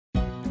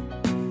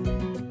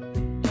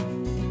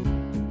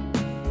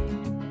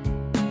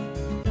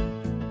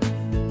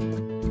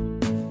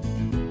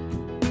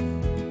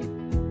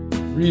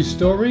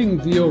Restoring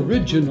the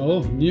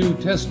original New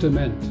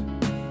Testament.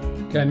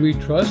 Can we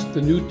trust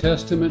the New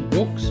Testament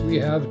books we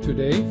have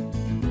today?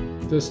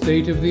 The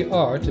state of the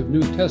art of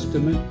New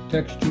Testament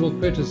textual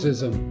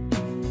criticism.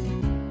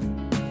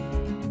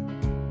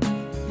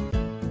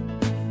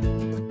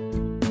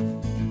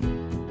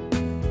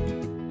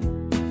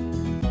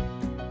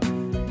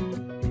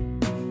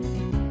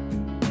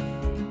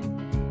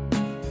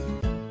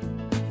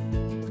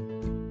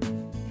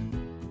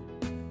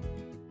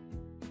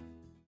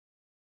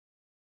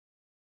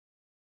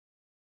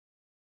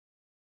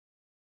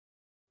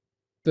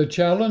 The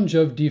challenge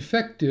of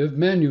defective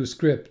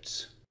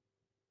manuscripts.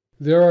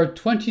 There are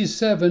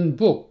 27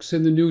 books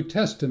in the New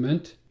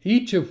Testament,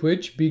 each of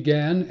which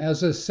began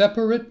as a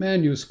separate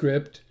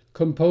manuscript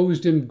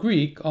composed in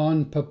Greek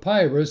on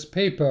papyrus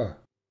paper.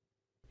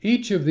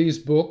 Each of these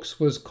books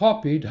was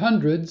copied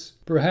hundreds,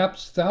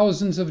 perhaps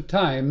thousands of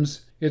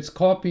times, its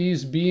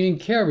copies being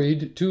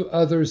carried to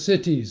other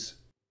cities.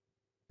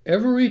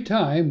 Every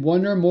time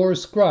one or more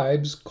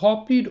scribes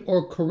copied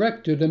or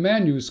corrected a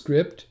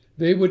manuscript,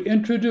 they would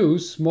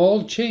introduce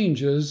small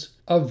changes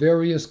of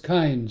various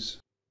kinds.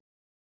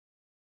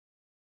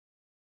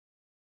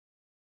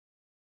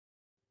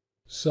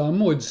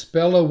 Some would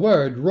spell a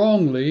word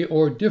wrongly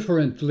or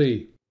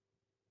differently,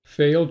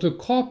 fail to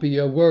copy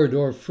a word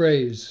or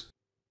phrase,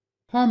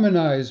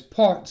 harmonize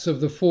parts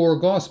of the four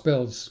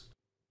Gospels,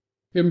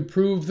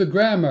 improve the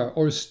grammar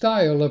or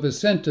style of a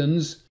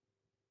sentence,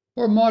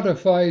 or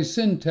modify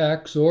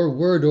syntax or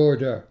word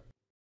order.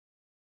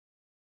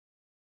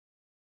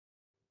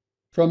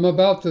 From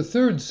about the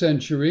 3rd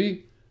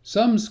century,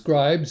 some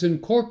scribes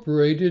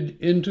incorporated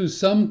into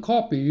some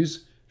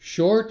copies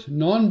short,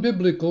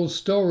 non-biblical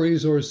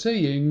stories or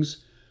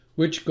sayings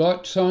which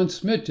got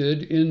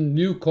transmitted in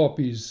new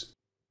copies.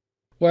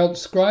 While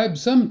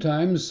scribes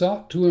sometimes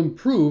sought to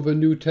improve a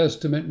New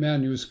Testament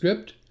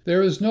manuscript,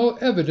 there is no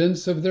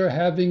evidence of their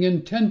having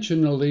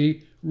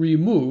intentionally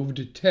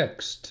removed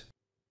text.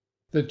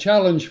 The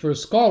challenge for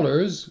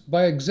scholars,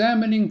 by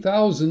examining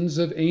thousands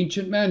of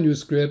ancient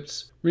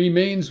manuscripts,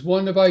 remains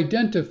one of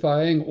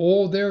identifying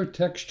all their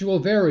textual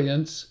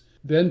variants,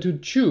 then to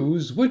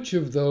choose which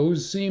of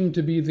those seem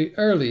to be the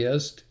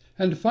earliest,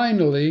 and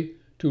finally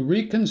to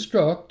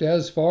reconstruct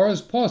as far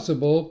as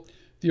possible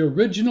the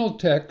original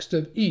text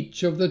of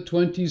each of the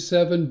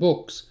 27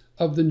 books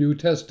of the New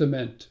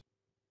Testament.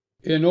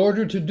 In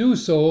order to do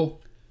so,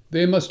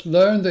 they must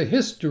learn the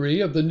history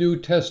of the New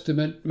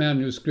Testament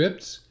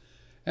manuscripts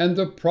and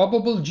the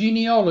probable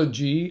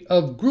genealogy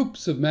of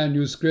groups of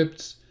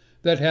manuscripts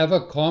that have a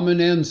common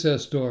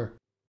ancestor.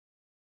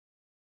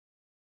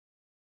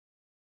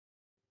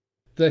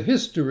 The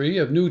history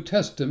of New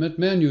Testament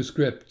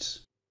manuscripts.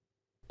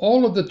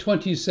 All of the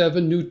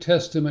 27 New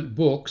Testament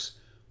books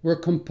were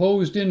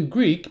composed in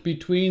Greek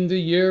between the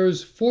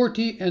years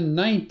 40 and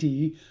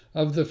 90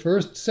 of the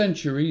 1st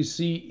century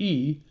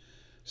CE,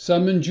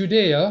 some in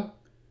Judea,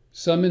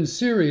 some in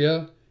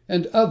Syria,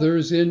 and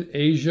others in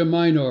Asia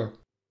Minor.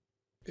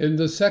 In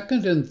the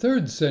 2nd and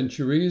 3rd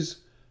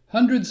centuries,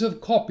 hundreds of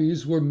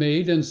copies were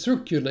made and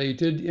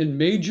circulated in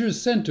major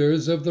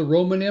centers of the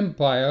Roman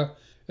Empire,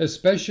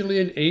 especially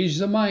in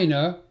Asia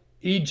Minor,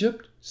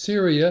 Egypt,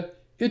 Syria,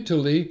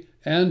 Italy,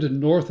 and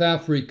North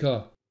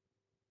Africa.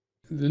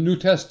 The New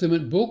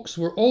Testament books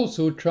were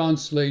also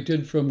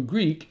translated from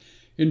Greek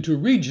into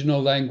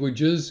regional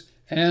languages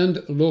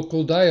and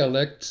local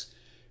dialects,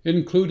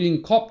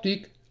 including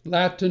Coptic,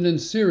 Latin,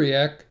 and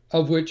Syriac,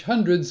 of which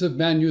hundreds of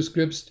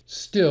manuscripts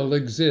still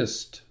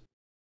exist.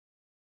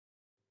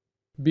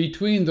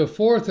 Between the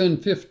 4th and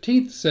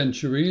 15th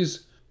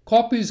centuries,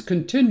 copies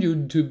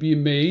continued to be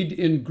made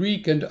in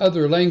Greek and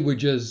other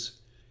languages.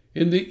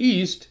 In the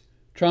East,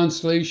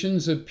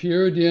 translations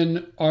appeared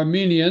in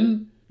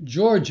Armenian,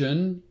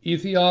 Georgian,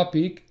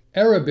 Ethiopic,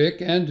 Arabic,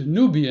 and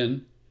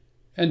Nubian,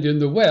 and in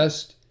the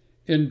West,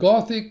 in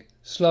Gothic,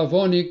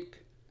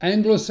 Slavonic,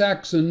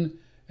 Anglo-Saxon,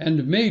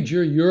 and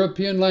major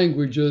European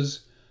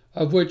languages,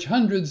 of which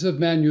hundreds of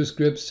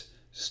manuscripts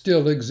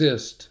still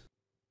exist.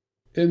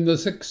 In the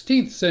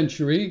 16th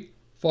century,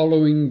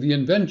 following the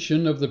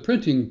invention of the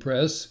printing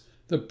press,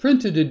 the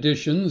printed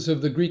editions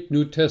of the Greek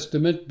New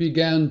Testament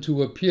began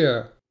to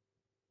appear.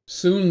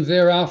 Soon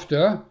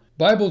thereafter,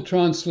 Bible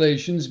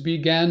translations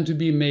began to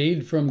be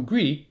made from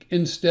Greek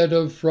instead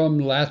of from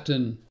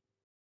Latin.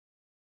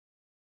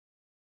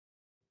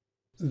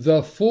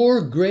 The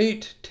 4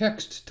 great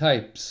text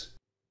types.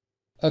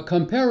 A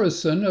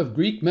comparison of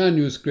Greek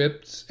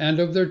manuscripts and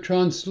of their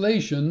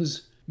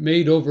translations,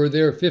 made over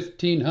their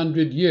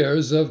 1,500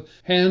 years of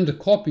hand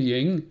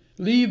copying,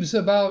 leaves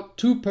about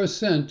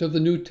 2% of the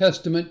New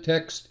Testament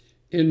text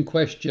in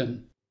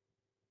question.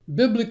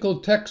 Biblical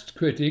text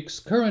critics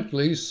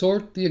currently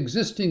sort the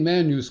existing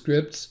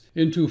manuscripts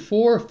into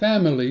 4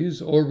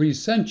 families or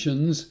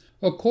recensions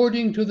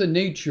according to the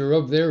nature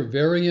of their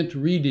variant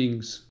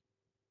readings.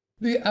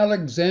 The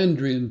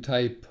Alexandrian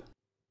type.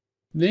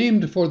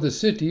 Named for the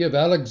city of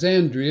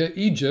Alexandria,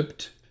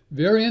 Egypt,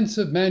 variants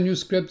of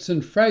manuscripts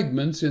and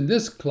fragments in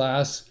this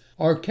class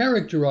are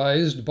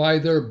characterized by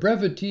their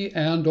brevity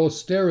and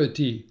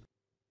austerity.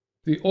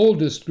 The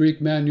oldest Greek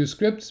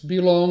manuscripts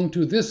belong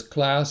to this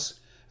class,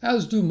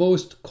 as do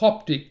most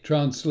Coptic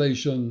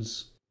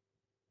translations.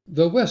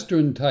 The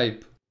Western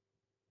type.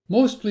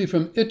 Mostly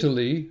from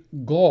Italy,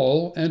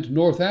 Gaul, and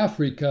North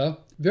Africa,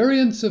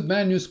 variants of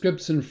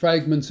manuscripts and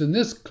fragments in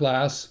this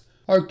class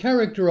are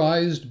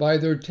characterized by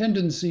their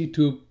tendency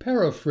to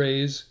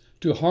paraphrase,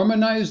 to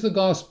harmonize the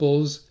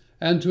Gospels,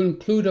 and to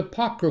include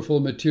apocryphal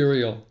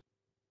material.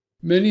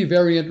 Many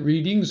variant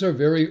readings are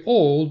very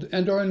old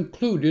and are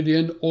included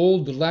in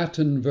Old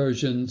Latin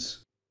versions.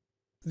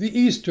 The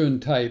Eastern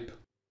type.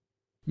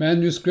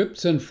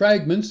 Manuscripts and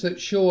fragments that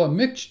show a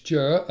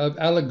mixture of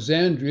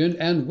Alexandrian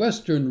and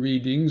Western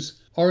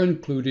readings are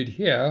included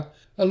here,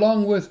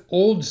 along with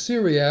Old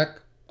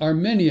Syriac,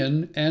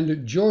 Armenian,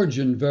 and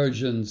Georgian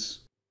versions.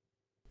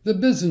 The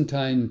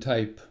Byzantine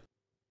type.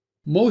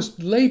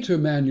 Most later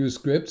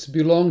manuscripts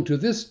belong to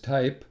this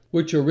type,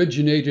 which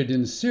originated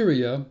in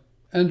Syria,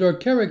 and are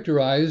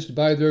characterized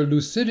by their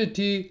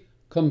lucidity,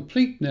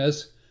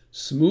 completeness,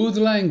 smooth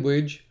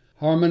language,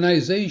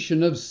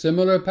 harmonization of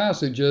similar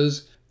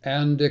passages,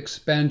 and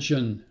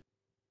expansion.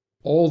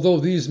 Although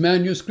these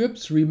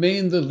manuscripts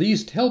remain the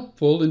least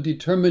helpful in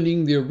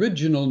determining the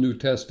original New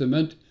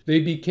Testament, they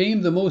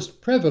became the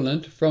most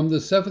prevalent from the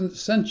 7th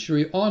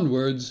century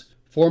onwards,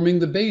 forming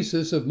the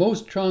basis of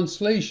most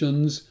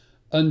translations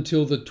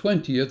until the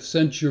 20th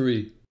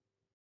century.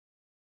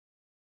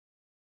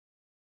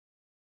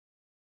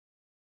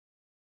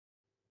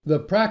 The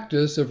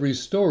practice of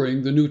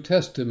restoring the New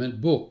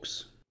Testament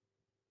books.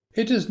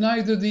 It is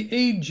neither the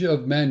age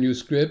of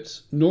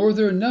manuscripts nor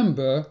their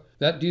number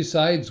that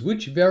decides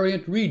which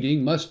variant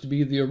reading must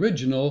be the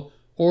original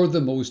or the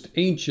most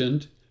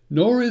ancient,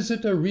 nor is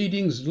it a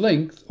reading's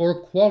length or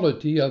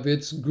quality of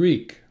its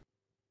Greek.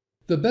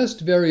 The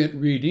best variant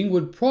reading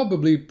would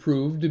probably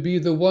prove to be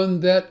the one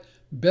that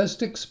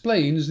best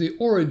explains the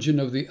origin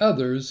of the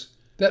others,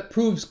 that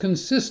proves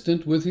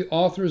consistent with the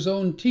author's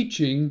own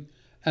teaching,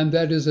 and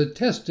that is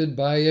attested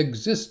by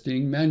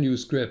existing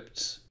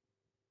manuscripts.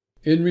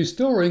 In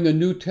restoring a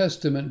New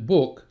Testament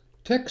book,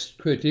 text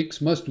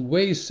critics must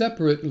weigh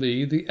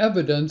separately the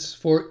evidence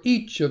for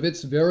each of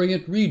its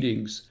variant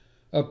readings,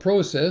 a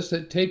process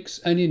that takes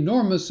an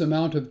enormous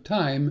amount of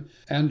time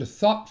and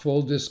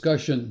thoughtful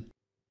discussion.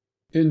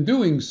 In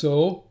doing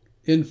so,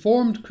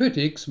 informed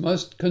critics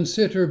must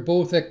consider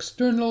both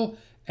external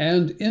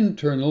and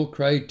internal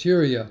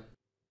criteria.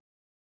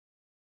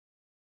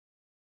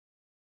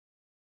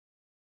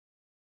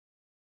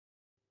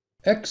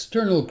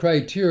 External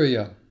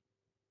criteria.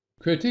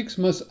 Critics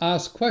must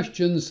ask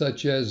questions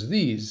such as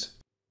these.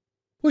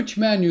 Which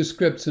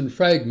manuscripts and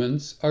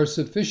fragments are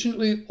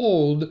sufficiently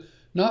old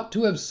not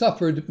to have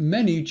suffered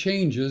many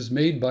changes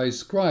made by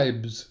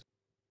scribes?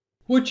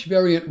 Which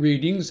variant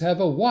readings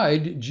have a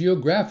wide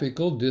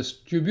geographical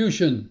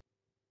distribution?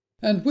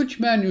 And which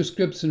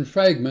manuscripts and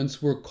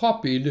fragments were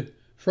copied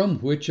from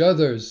which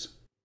others?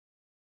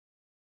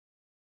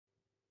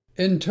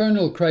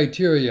 Internal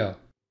criteria.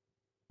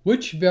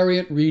 Which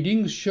variant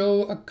readings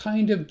show a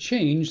kind of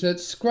change that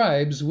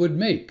scribes would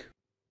make?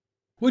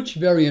 Which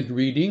variant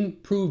reading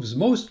proves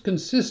most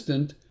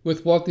consistent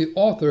with what the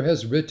author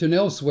has written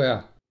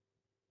elsewhere?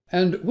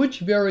 And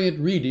which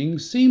variant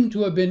readings seem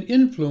to have been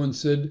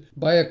influenced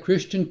by a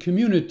Christian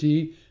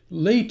community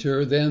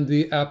later than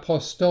the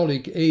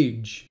apostolic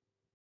age?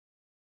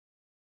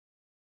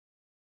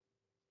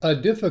 A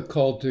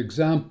difficult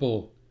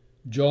example,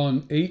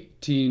 John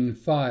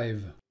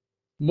 18:5.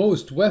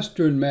 Most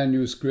Western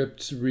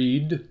manuscripts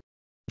read,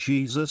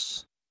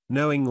 Jesus,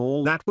 knowing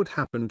all that would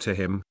happen to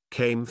him,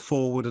 came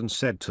forward and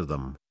said to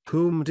them,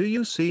 "Whom do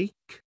you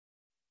seek?"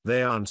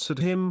 They answered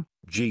him,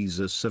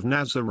 "Jesus of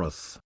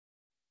Nazareth."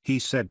 He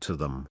said to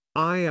them,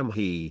 "I am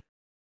he."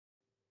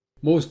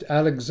 Most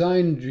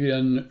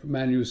Alexandrian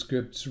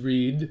manuscripts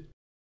read,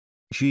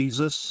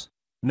 Jesus,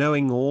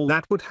 knowing all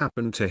that would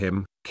happen to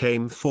him,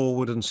 came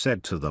forward and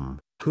said to them,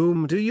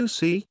 "Whom do you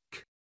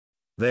seek?"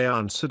 They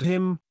answered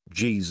him,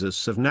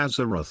 "Jesus of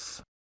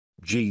Nazareth."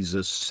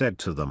 Jesus said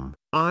to them,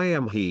 "I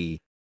am he."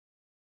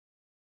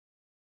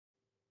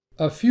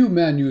 A few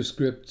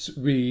manuscripts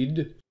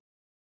read,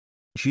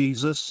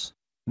 Jesus,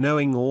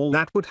 knowing all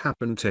that would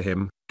happen to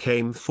him,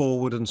 came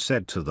forward and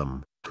said to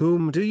them,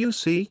 "Whom do you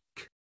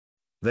seek?"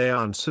 They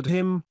answered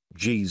him,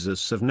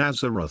 "Jesus of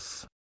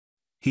Nazareth."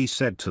 He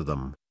said to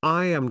them,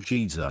 "I am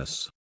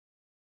Jesus."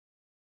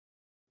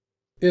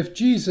 If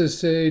Jesus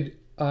said,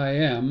 "I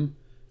am,"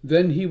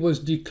 then he was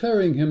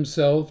declaring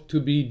himself to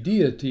be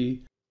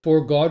deity,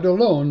 for God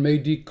alone may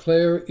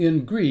declare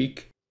in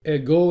Greek,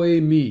 ego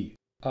eimi,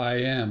 I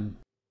am.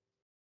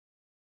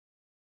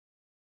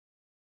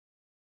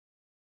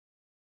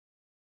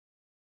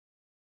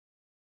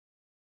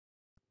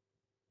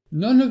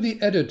 None of the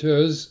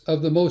editors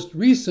of the most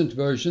recent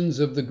versions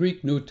of the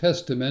Greek New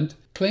Testament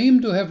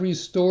claim to have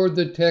restored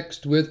the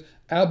text with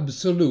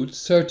absolute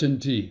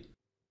certainty.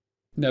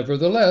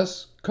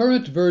 Nevertheless,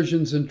 current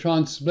versions and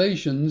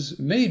translations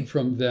made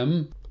from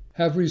them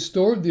have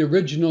restored the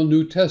original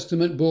New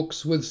Testament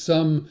books with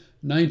some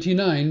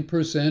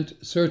 99%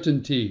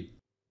 certainty.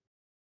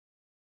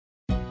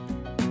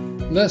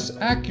 Less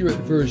accurate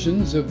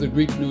versions of the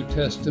Greek New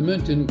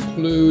Testament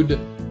include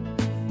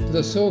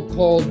the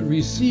so-called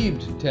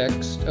received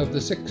text of the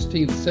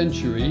 16th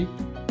century,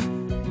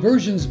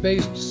 versions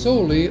based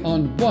solely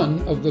on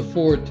one of the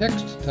 4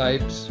 text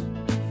types,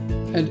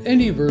 and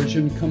any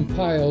version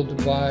compiled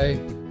by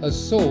a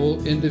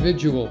sole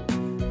individual.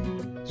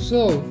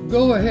 So,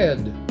 go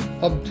ahead,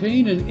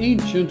 obtain an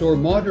ancient or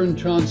modern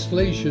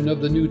translation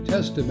of the New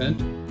Testament,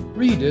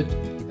 read it,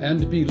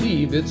 and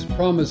believe its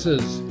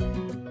promises.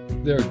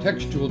 Their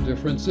textual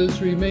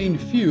differences remain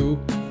few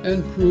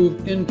and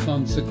prove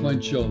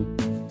inconsequential.